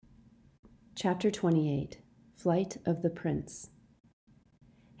Chapter 28. Flight of the Prince.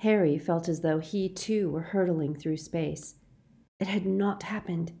 Harry felt as though he too were hurtling through space. It had not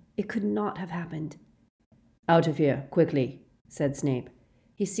happened. It could not have happened. "Out of here, quickly," said Snape.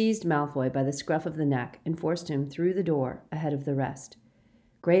 He seized Malfoy by the scruff of the neck and forced him through the door ahead of the rest.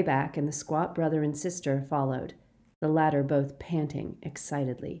 Greyback and the squat brother and sister followed, the latter both panting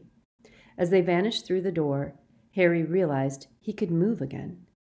excitedly. As they vanished through the door, Harry realized he could move again.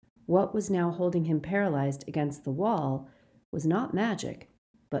 What was now holding him paralyzed against the wall was not magic,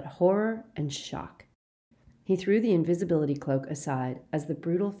 but horror and shock. He threw the invisibility cloak aside as the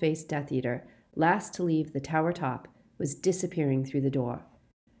brutal-faced Death Eater, last to leave the tower top, was disappearing through the door.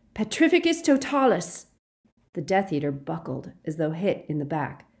 "Petrificus totalis!" The Death Eater buckled as though hit in the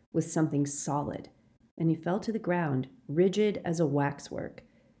back with something solid, and he fell to the ground, rigid as a waxwork.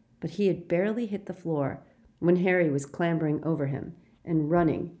 But he had barely hit the floor when Harry was clambering over him and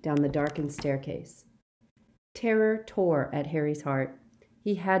running down the darkened staircase. Terror tore at Harry's heart.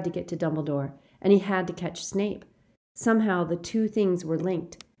 He had to get to Dumbledore, and he had to catch Snape. Somehow the two things were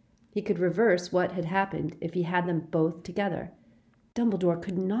linked. He could reverse what had happened if he had them both together. Dumbledore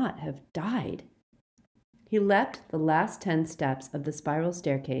could not have died. He leapt the last 10 steps of the spiral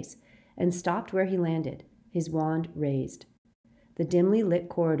staircase and stopped where he landed, his wand raised. The dimly lit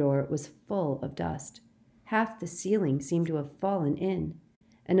corridor was full of dust. Half the ceiling seemed to have fallen in,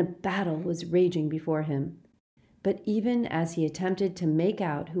 and a battle was raging before him. But even as he attempted to make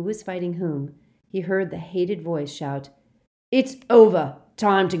out who was fighting whom, he heard the hated voice shout, "It's over!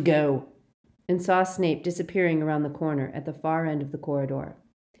 Time to go!" and saw Snape disappearing around the corner at the far end of the corridor.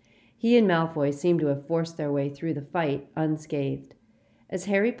 He and Malfoy seemed to have forced their way through the fight unscathed. As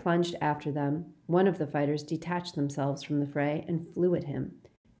Harry plunged after them, one of the fighters detached themselves from the fray and flew at him.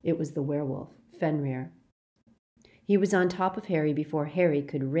 It was the werewolf, Fenrir. He was on top of Harry before Harry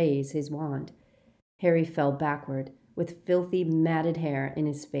could raise his wand. Harry fell backward, with filthy, matted hair in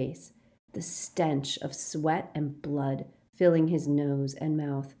his face, the stench of sweat and blood filling his nose and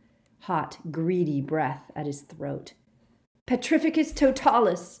mouth, hot, greedy breath at his throat. "Petrificus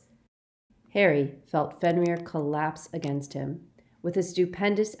totalis!" Harry felt Fenrir collapse against him. With a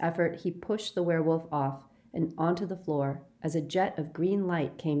stupendous effort, he pushed the werewolf off and onto the floor as a jet of green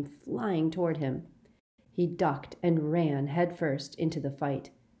light came flying toward him. He ducked and ran headfirst into the fight.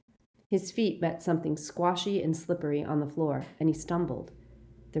 His feet met something squashy and slippery on the floor, and he stumbled.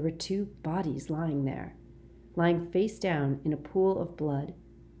 There were 2 bodies lying there, lying face down in a pool of blood,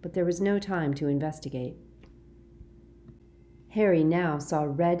 but there was no time to investigate. Harry now saw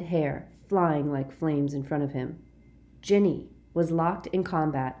red hair flying like flames in front of him. Ginny was locked in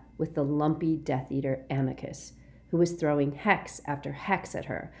combat with the lumpy Death Eater Amicus, who was throwing hex after hex at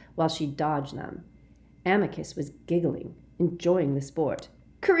her while she dodged them. Amicus was giggling, enjoying the sport.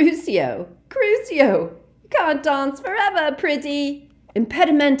 "Crucio! Crucio! You can't dance forever, pretty!"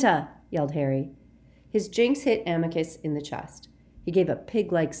 "Impedimenta!" yelled Harry. His jinx hit Amicus in the chest. He gave a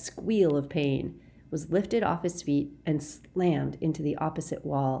pig-like squeal of pain, was lifted off his feet, and slammed into the opposite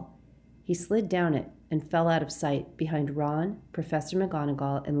wall. He slid down it and fell out of sight behind Ron, Professor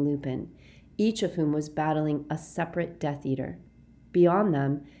McGonagall, and Lupin, each of whom was battling a separate Death Eater. Beyond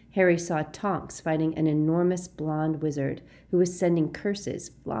them, Harry saw Tonks fighting an enormous blonde wizard who was sending curses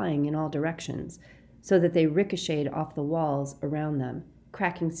flying in all directions, so that they ricocheted off the walls around them,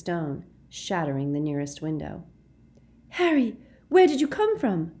 cracking stone, shattering the nearest window. "Harry, where did you come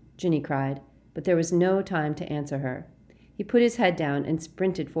from?" Ginny cried, but there was no time to answer her. He put his head down and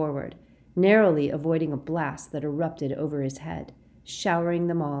sprinted forward, narrowly avoiding a blast that erupted over his head, showering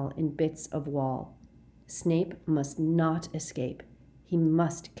them all in bits of wall. Snape must not escape. He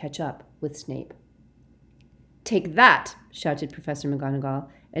must catch up with Snape. "Take that!" shouted Professor McGonagall,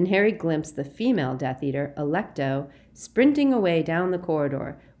 and Harry glimpsed the female Death Eater, Alecto, sprinting away down the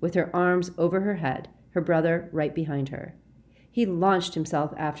corridor with her arms over her head, her brother right behind her. He launched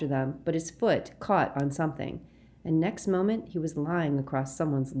himself after them, but his foot caught on something, and next moment he was lying across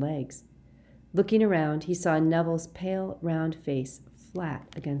someone's legs. Looking around, he saw Neville's pale, round face flat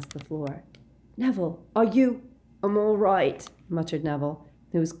against the floor. "Neville, are you—" "I'm all right," muttered Neville,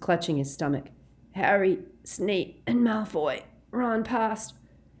 who was clutching his stomach. "Harry, Snape, and Malfoy ran past."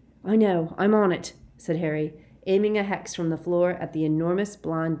 "I know, I'm on it," said Harry, aiming a hex from the floor at the enormous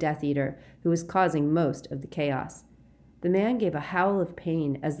blonde Death Eater who was causing most of the chaos. The man gave a howl of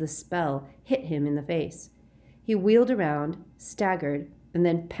pain as the spell hit him in the face. He wheeled around, staggered, and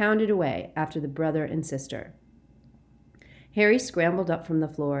then pounded away after the brother and sister. Harry scrambled up from the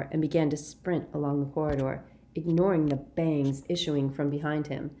floor and began to sprint along the corridor, ignoring the bangs issuing from behind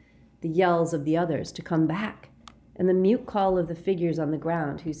him, the yells of the others to come back, and the mute call of the figures on the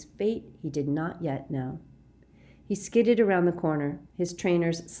ground whose fate he did not yet know. He skidded around the corner, his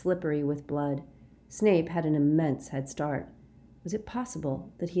trainers slippery with blood. Snape had an immense head start. Was it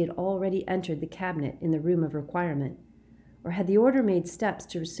possible that he had already entered the cabinet in the room of requirement? Or had the Order made steps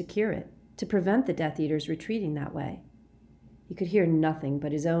to secure it, to prevent the Death Eaters retreating that way? He could hear nothing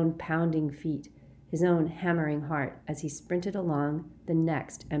but his own pounding feet, his own hammering heart as he sprinted along the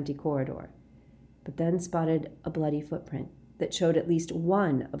next empty corridor, but then spotted a bloody footprint that showed at least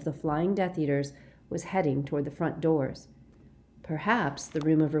one of the flying Death Eaters was heading toward the front doors. Perhaps the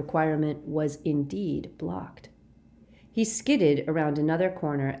room of requirement was indeed blocked. He skidded around another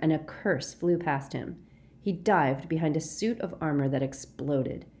corner and a curse flew past him. He dived behind a suit of armor that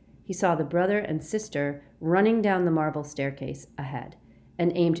exploded. He saw the brother and sister running down the marble staircase ahead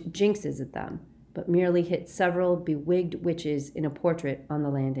and aimed jinxes at them, but merely hit several bewigged witches in a portrait on the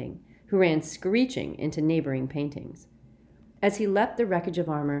landing, who ran screeching into neighboring paintings. As he leapt the wreckage of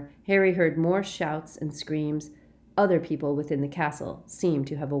armor, Harry heard more shouts and screams. Other people within the castle seemed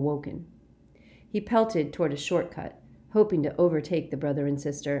to have awoken. He pelted toward a shortcut, hoping to overtake the brother and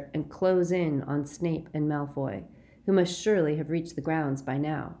sister and close in on Snape and Malfoy, who must surely have reached the grounds by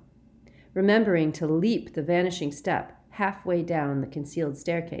now. Remembering to leap the vanishing step halfway down the concealed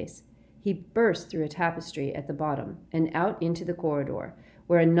staircase, he burst through a tapestry at the bottom and out into the corridor,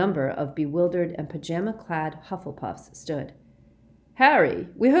 where a number of bewildered and pajama-clad Hufflepuffs stood. "Harry,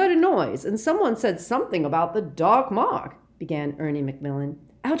 we heard a noise, and someone said something about the Dark Mark," began Ernie Macmillan.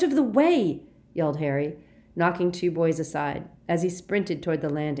 "Out of the way!" yelled Harry, knocking two boys aside as he sprinted toward the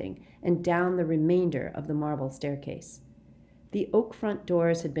landing and down the remainder of the marble staircase. The oak front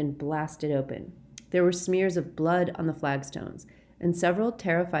doors had been blasted open. There were smears of blood on the flagstones, and several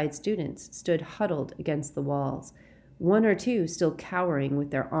terrified students stood huddled against the walls, one or two still cowering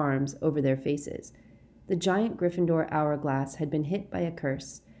with their arms over their faces. The giant Gryffindor hourglass had been hit by a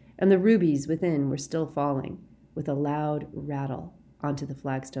curse, and the rubies within were still falling, with a loud rattle, onto the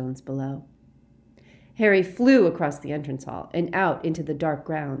flagstones below. Harry flew across the entrance hall and out into the dark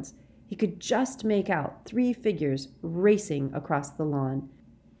grounds. He could just make out 3 figures racing across the lawn,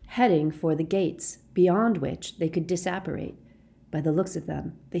 heading for the gates, beyond which they could disapparate. By the looks of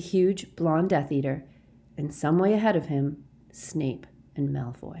them, the huge blonde Death Eater, and some way ahead of him, Snape and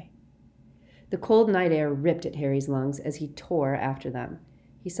Malfoy. The cold night air ripped at Harry's lungs as he tore after them.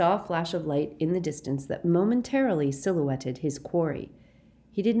 He saw a flash of light in the distance that momentarily silhouetted his quarry.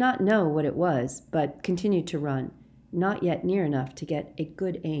 He did not know what it was, but continued to run, not yet near enough to get a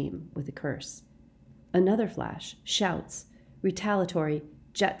good aim with the curse. Another flash, shouts, retaliatory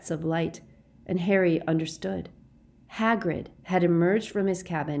jets of light, and Harry understood. Hagrid had emerged from his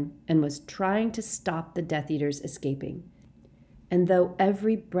cabin and was trying to stop the Death Eaters escaping. And though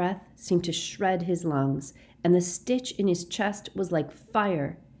every breath seemed to shred his lungs and the stitch in his chest was like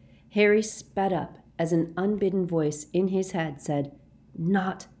fire, Harry sped up as an unbidden voice in his head said,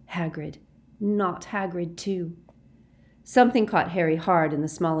 "Not Hagrid, not Hagrid too." Something caught Harry hard in the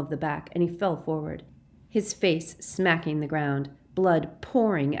small of the back, and he fell forward, his face smacking the ground, blood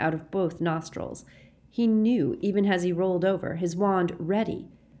pouring out of both nostrils. He knew, even as he rolled over, his wand ready,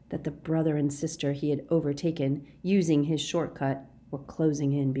 that the brother and sister he had overtaken, using his shortcut, were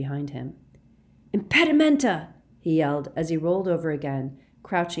closing in behind him. "Impedimenta!" he yelled as he rolled over again,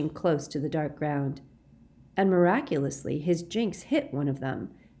 crouching close to the dark ground. And miraculously, his jinx hit one of them,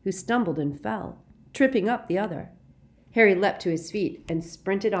 who stumbled and fell, tripping up the other. Harry leapt to his feet and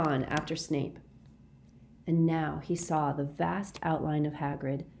sprinted on after Snape. And now he saw the vast outline of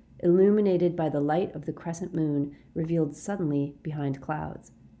Hagrid, illuminated by the light of the crescent moon, revealed suddenly behind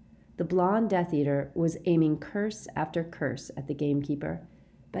clouds. The blonde Death Eater was aiming curse after curse at the gamekeeper,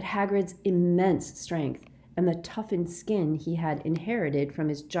 but Hagrid's immense strength and the toughened skin he had inherited from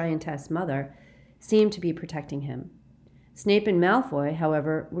his giantess mother seemed to be protecting him. Snape and Malfoy,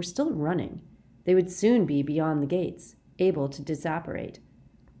 however, were still running. They would soon be beyond the gates, able to disapparate.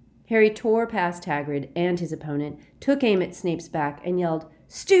 Harry tore past Hagrid and his opponent, took aim at Snape's back, and yelled,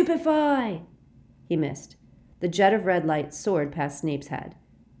 "Stupefy!" He missed. The jet of red light soared past Snape's head.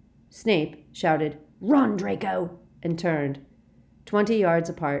 Snape shouted, "Run, Draco!" and turned. 20 yards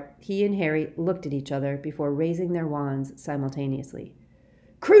apart, he and Harry looked at each other before raising their wands simultaneously.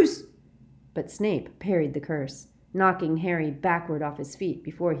 "Cruce!" But Snape parried the curse, knocking Harry backward off his feet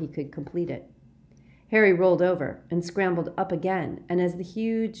before he could complete it. Harry rolled over and scrambled up again, and as the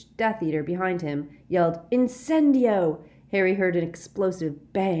huge Death Eater behind him yelled, "Incendio!" Harry heard an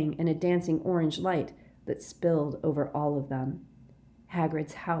explosive bang and a dancing orange light that spilled over all of them.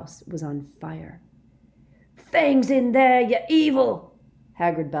 Hagrid's house was on fire. "Fangs in there, you evil!"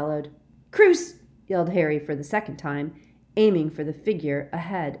 Hagrid bellowed. "Cruce!" yelled Harry for the second time, aiming for the figure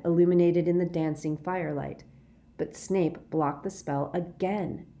ahead illuminated in the dancing firelight. But Snape blocked the spell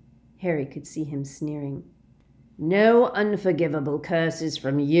again. Harry could see him sneering. "No unforgivable curses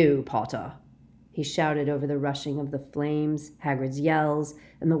from you, Potter," he shouted over the rushing of the flames, Hagrid's yells,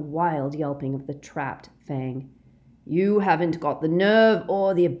 and the wild yelping of the trapped Fang. "You haven't got the nerve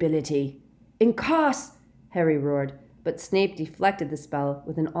or the ability." "Incarce!" Harry roared, but Snape deflected the spell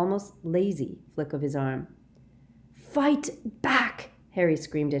with an almost lazy flick of his arm. "Fight back!" Harry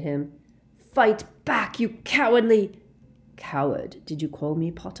screamed at him. "Fight back, you cowardly—" "Coward, did you call me,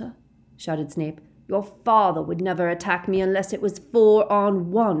 Potter?" shouted Snape. "Your father would never attack me unless it was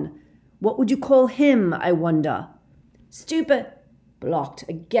 4-on-1. What would you call him, I wonder?" "Stupid!" "Blocked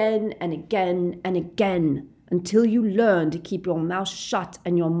again and again and again, until you learn to keep your mouth shut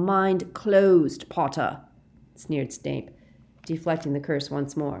and your mind closed, Potter," sneered Snape, deflecting the curse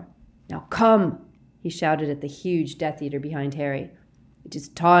once more. "Now come!" he shouted at the huge Death Eater behind Harry. "It is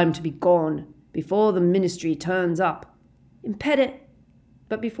time to be gone, before the ministry turns up." "Impedit!"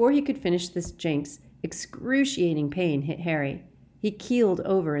 But before he could finish this jinx, excruciating pain hit Harry. He keeled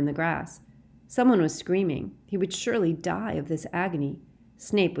over in the grass. Someone was screaming. He would surely die of this agony.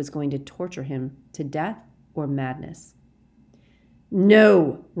 Snape was going to torture him to death or madness.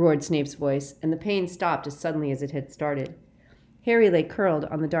 "No!" roared Snape's voice, and the pain stopped as suddenly as it had started. Harry lay curled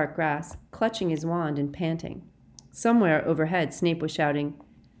on the dark grass, clutching his wand and panting. Somewhere overhead, Snape was shouting,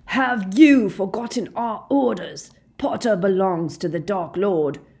 "Have you forgotten our orders? Potter belongs to the Dark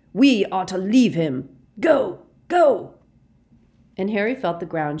Lord. We are to leave him. Go! Go!" And Harry felt the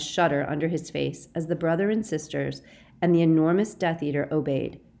ground shudder under his face as the brother and sisters and the enormous Death Eater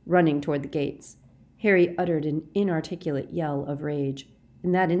obeyed, running toward the gates. Harry uttered an inarticulate yell of rage.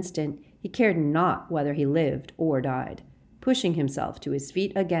 In that instant, he cared not whether he lived or died. Pushing himself to his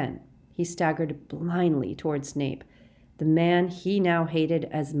feet again, he staggered blindly toward Snape, the man he now hated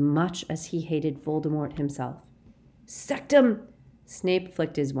as much as he hated Voldemort himself. "Sectum!" Snape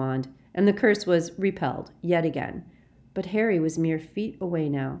flicked his wand, and the curse was repelled yet again. But Harry was mere feet away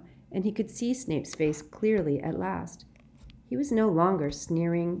now, and he could see Snape's face clearly at last. He was no longer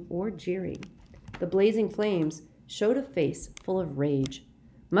sneering or jeering. The blazing flames showed a face full of rage.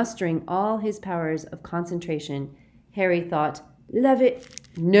 Mustering all his powers of concentration, Harry thought,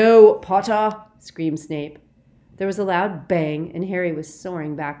 "No, Potter!" screamed Snape. There was a loud bang, and Harry was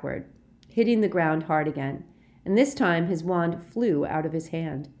soaring backward, hitting the ground hard again, and this time his wand flew out of his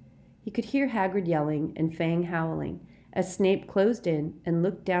hand. He could hear Hagrid yelling and Fang howling as Snape closed in and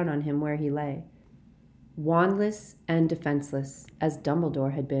looked down on him where he lay, wandless and defenseless, as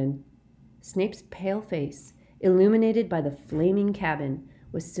Dumbledore had been. Snape's pale face, illuminated by the flaming cabin,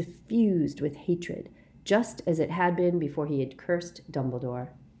 was suffused with hatred, just as it had been before he had cursed Dumbledore.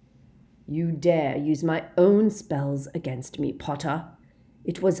 "You dare use my own spells against me, Potter.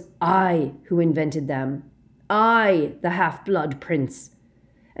 It was I who invented them. I, the Half-Blood Prince.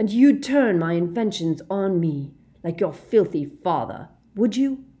 And you'd turn my inventions on me, like your filthy father, would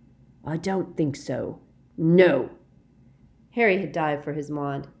you? I don't think so. No." Harry had dived for his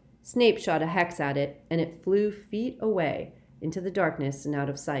wand. Snape shot a hex at it, and it flew feet away into the darkness and out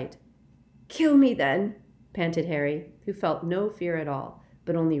of sight. "Kill me, then," panted Harry, who felt no fear at all,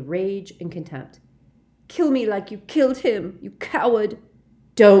 but only rage and contempt. "Kill me like you killed him, you coward!"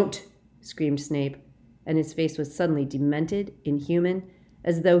 "Don't!" screamed Snape, and his face was suddenly demented, inhuman,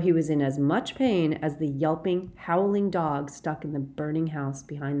 as though he was in as much pain as the yelping, howling dog stuck in the burning house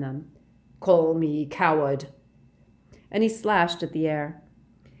behind them. "Call me coward!" And he slashed at the air.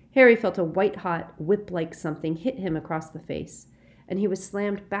 Harry felt a white-hot, whip-like something hit him across the face, and he was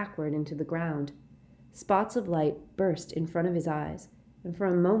slammed backward into the ground. Spots of light burst in front of his eyes, and for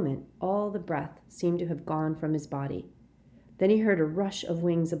a moment all the breath seemed to have gone from his body. Then he heard a rush of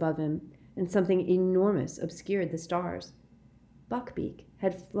wings above him, and something enormous obscured the stars. Buckbeak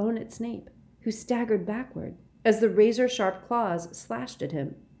had flown at Snape, who staggered backward as the razor-sharp claws slashed at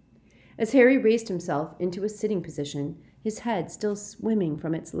him. As Harry raised himself into a sitting position, his head still swimming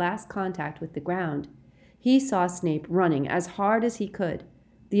from its last contact with the ground, he saw Snape running as hard as he could,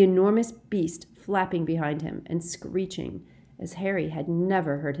 the enormous beast flapping behind him and screeching as Harry had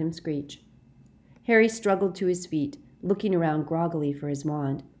never heard him screech. Harry struggled to his feet, looking around groggily for his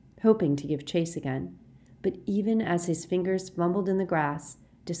wand, hoping to give chase again. But even as his fingers fumbled in the grass,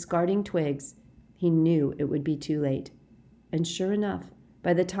 discarding twigs, he knew it would be too late. And sure enough,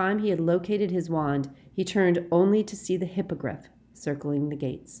 by the time he had located his wand, he turned only to see the hippogriff circling the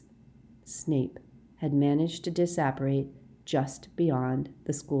gates. Snape had managed to disapparate just beyond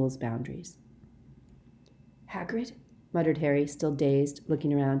the school's boundaries. "Hagrid?" muttered Harry, still dazed,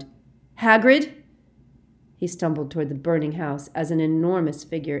 looking around. "Hagrid?" He stumbled toward the burning house as an enormous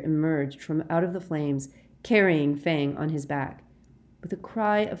figure emerged from out of the flames, carrying Fang on his back. With a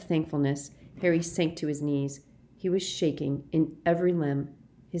cry of thankfulness, Harry sank to his knees. He was shaking in every limb.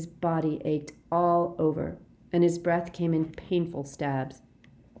 His body ached all over, and his breath came in painful stabs.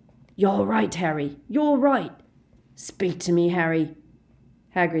 "You're right, Harry. You're right. Speak to me, Harry."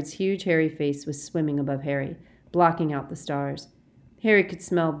 Hagrid's huge hairy face was swimming above Harry, blocking out the stars. Harry could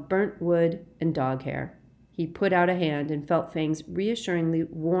smell burnt wood and dog hair. He put out a hand and felt Fang's reassuringly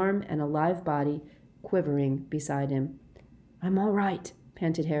warm and alive body quivering beside him. "I'm all right,"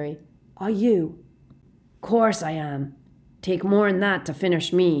 panted Harry. "Are you?" "Course I am. Take more'n that to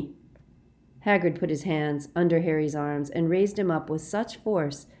finish me." Hagrid put his hands under Harry's arms and raised him up with such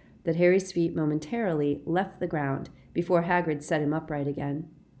force that Harry's feet momentarily left the ground before Hagrid set him upright again.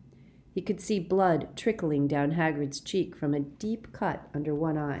 He could see blood trickling down Hagrid's cheek from a deep cut under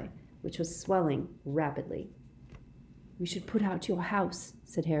one eye, which was swelling rapidly. "We should put out your house,"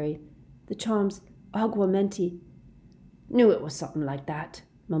 said Harry. "The charm's aguamenti." "Knew it was something like that,"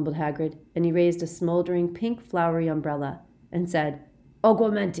 mumbled Hagrid, and he raised a smoldering pink flowery umbrella and said,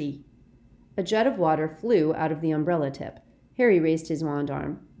 "Aguamenti." A jet of water flew out of the umbrella tip. Harry raised his wand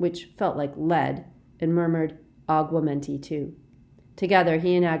arm, which felt like lead, and murmured aguamenti too. Together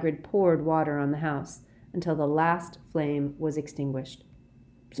he and Hagrid poured water on the house until the last flame was extinguished.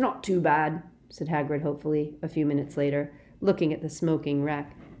 "It's not too bad," said Hagrid hopefully a few minutes later, looking at the smoking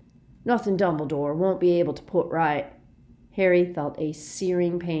wreck. "Nothing Dumbledore won't be able to put right." Harry felt a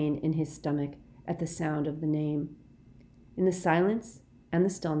searing pain in his stomach at the sound of the name. In the silence and the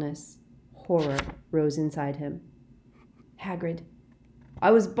stillness, horror rose inside him. "Hagrid."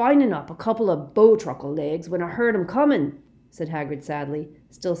 "I was binding up a couple of bowtruckle legs when I heard 'em coming," said Hagrid sadly,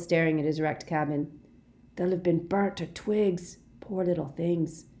 still staring at his wrecked cabin. "They'll have been burnt to twigs, poor little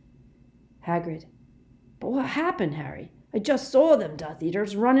things." Hagrid. "But what happened, Harry? I just saw them Death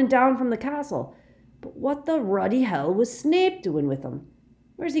Eaters running down from the castle. But what the ruddy hell was Snape doing with them?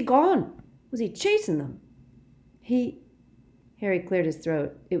 Where's he gone? Was he chasing them?" Harry cleared his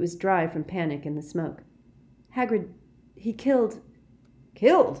throat. It was dry from panic and the smoke. "Hagrid, he killed—"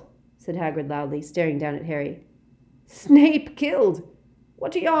 "Killed?" said Hagrid loudly, staring down at Harry. "Snape killed?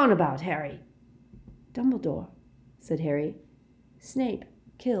 What are you on about, Harry?" "Dumbledore," said Harry. "Snape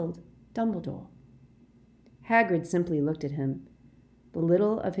killed Dumbledore." Hagrid simply looked at him, the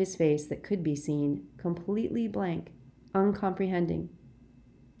little of his face that could be seen, completely blank, uncomprehending.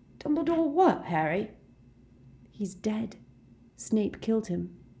 "Dumbledore what, Harry?" "He's dead. Snape killed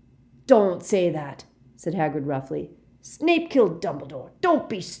him." "Don't say that," said Hagrid roughly. "Snape killed Dumbledore. Don't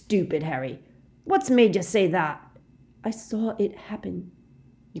be stupid, Harry. What's made you say that?" "I saw it happen."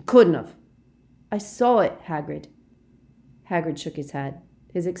 "You couldn't have." "I saw it, Hagrid." Hagrid shook his head.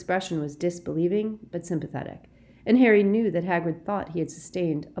 His expression was disbelieving but sympathetic, and Harry knew that Hagrid thought he had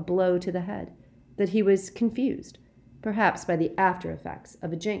sustained a blow to the head, that he was confused, perhaps by the after-effects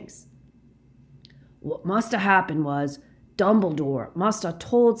of a jinx. "What must have happened was Dumbledore must have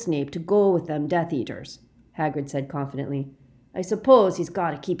told Snape to go with them Death Eaters," Hagrid said confidently. "I suppose he's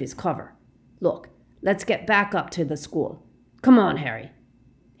got to keep his cover. Look, let's get back up to the school. Come on, Harry."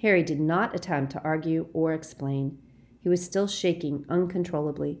 Harry did not attempt to argue or explain. He was still shaking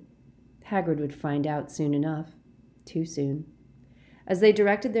uncontrollably. Hagrid would find out soon enough. Too soon. As they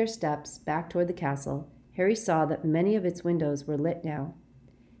directed their steps back toward the castle, Harry saw that many of its windows were lit now.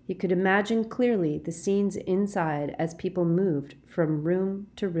 He could imagine clearly the scenes inside as people moved from room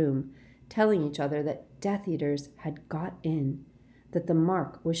to room, telling each other that Death Eaters had got in, that the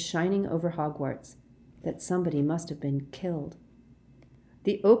mark was shining over Hogwarts, that somebody must have been killed.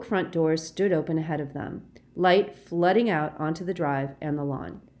 The oak front doors stood open ahead of them, light flooding out onto the drive and the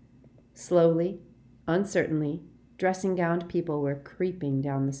lawn. Slowly, uncertainly, dressing-gowned people were creeping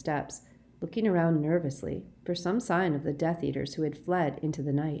down the steps, looking around nervously for some sign of the Death Eaters who had fled into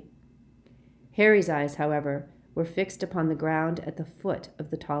the night. Harry's eyes, however, were fixed upon the ground at the foot of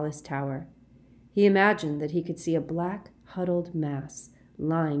the tallest tower. He imagined that he could see a black, huddled mass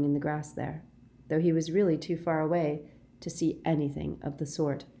lying in the grass there, though he was really too far away to see anything of the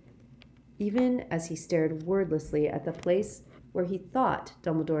sort. Even as he stared wordlessly at the place where he thought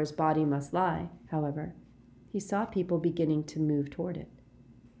Dumbledore's body must lie, however, he saw people beginning to move toward it.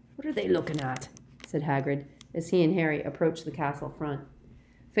 "What are they looking at?" said Hagrid, as he and Harry approached the castle front,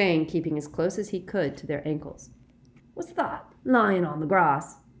 Fang keeping as close as he could to their ankles. "What's that, lying on the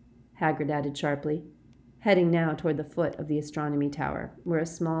grass?" Hagrid added sharply, heading now toward the foot of the astronomy tower, where a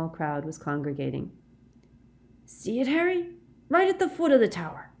small crowd was congregating. "See it, Harry? Right at the foot of the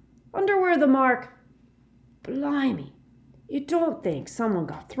tower, under where the mark—" "Blimey, you don't think someone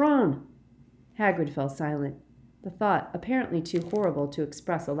got thrown?" Hagrid fell silent, the thought apparently too horrible to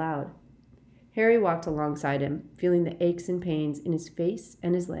express aloud. Harry walked alongside him, feeling the aches and pains in his face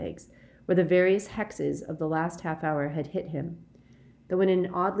and his legs, where the various hexes of the last half hour had hit him, though in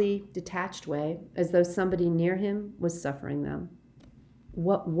an oddly detached way, as though somebody near him was suffering them.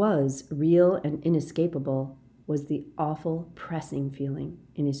 What was real and inescapable was the awful pressing feeling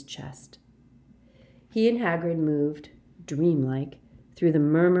in his chest. He and Hagrid moved, dreamlike, through the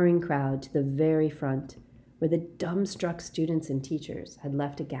murmuring crowd to the very front, where the dumbstruck students and teachers had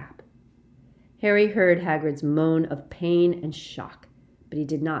left a gap. Harry heard Hagrid's moan of pain and shock, but he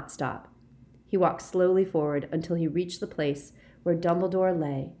did not stop. He walked slowly forward until he reached the place where Dumbledore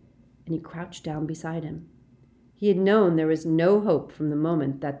lay, and he crouched down beside him. He had known there was no hope from the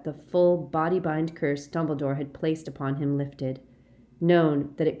moment that the full body-bind curse Dumbledore had placed upon him lifted,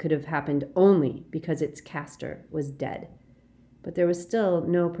 known that it could have happened only because its caster was dead. But there was still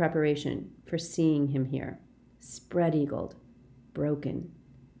no preparation for seeing him here, spread-eagled, broken.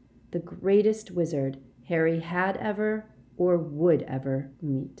 The greatest wizard Harry had ever or would ever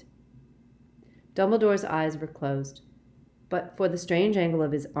meet. Dumbledore's eyes were closed, but for the strange angle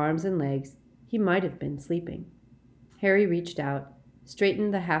of his arms and legs, he might have been sleeping. Harry reached out,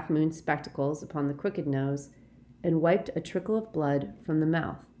 straightened the half-moon spectacles upon the crooked nose, and wiped a trickle of blood from the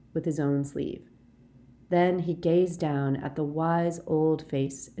mouth with his own sleeve. Then he gazed down at the wise old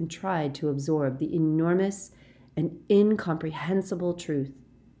face and tried to absorb the enormous and incomprehensible truth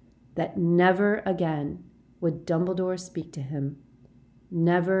that never again would Dumbledore speak to him.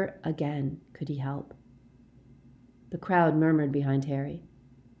 Never again could he help. The crowd murmured behind Harry.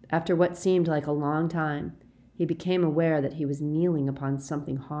 After what seemed like a long time, he became aware that he was kneeling upon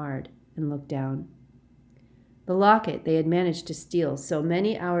something hard and looked down. The locket they had managed to steal so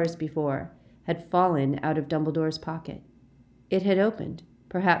many hours before had fallen out of Dumbledore's pocket. It had opened,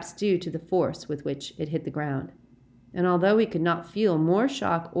 perhaps due to the force with which it hit the ground. And although he could not feel more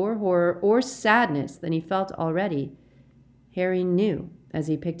shock or horror or sadness than he felt already, Harry knew, as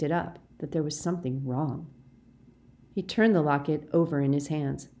he picked it up, that there was something wrong. He turned the locket over in his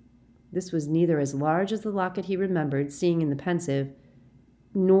hands. This was neither as large as the locket he remembered seeing in the pensive,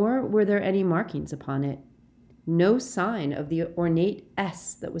 nor were there any markings upon it. No sign of the ornate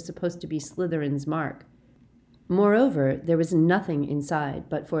S that was supposed to be Slytherin's mark. Moreover, there was nothing inside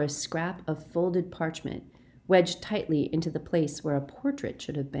but for a scrap of folded parchment, wedged tightly into the place where a portrait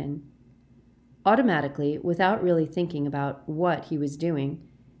should have been. Automatically, without really thinking about what he was doing,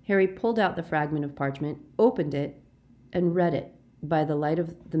 Harry pulled out the fragment of parchment, opened it, and read it by the light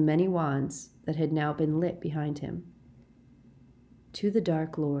of the many wands that had now been lit behind him. To the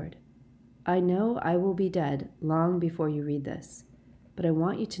Dark Lord, I know I will be dead long before you read this, but I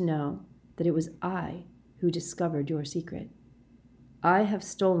want you to know that it was I who discovered your secret. I have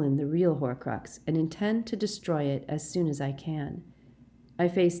stolen the real Horcrux and intend to destroy it as soon as I can. I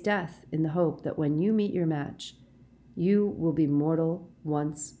face death in the hope that when you meet your match, you will be mortal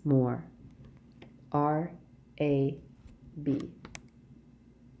once more. R.A.B.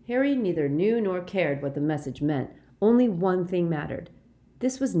 Harry neither knew nor cared what the message meant. Only one thing mattered.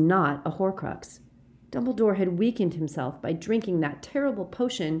 This was not a Horcrux. Dumbledore had weakened himself by drinking that terrible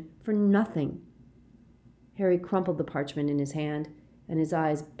potion for nothing. Harry crumpled the parchment in his hand, and his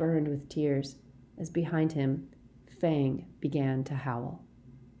eyes burned with tears as behind him, Fang began to howl.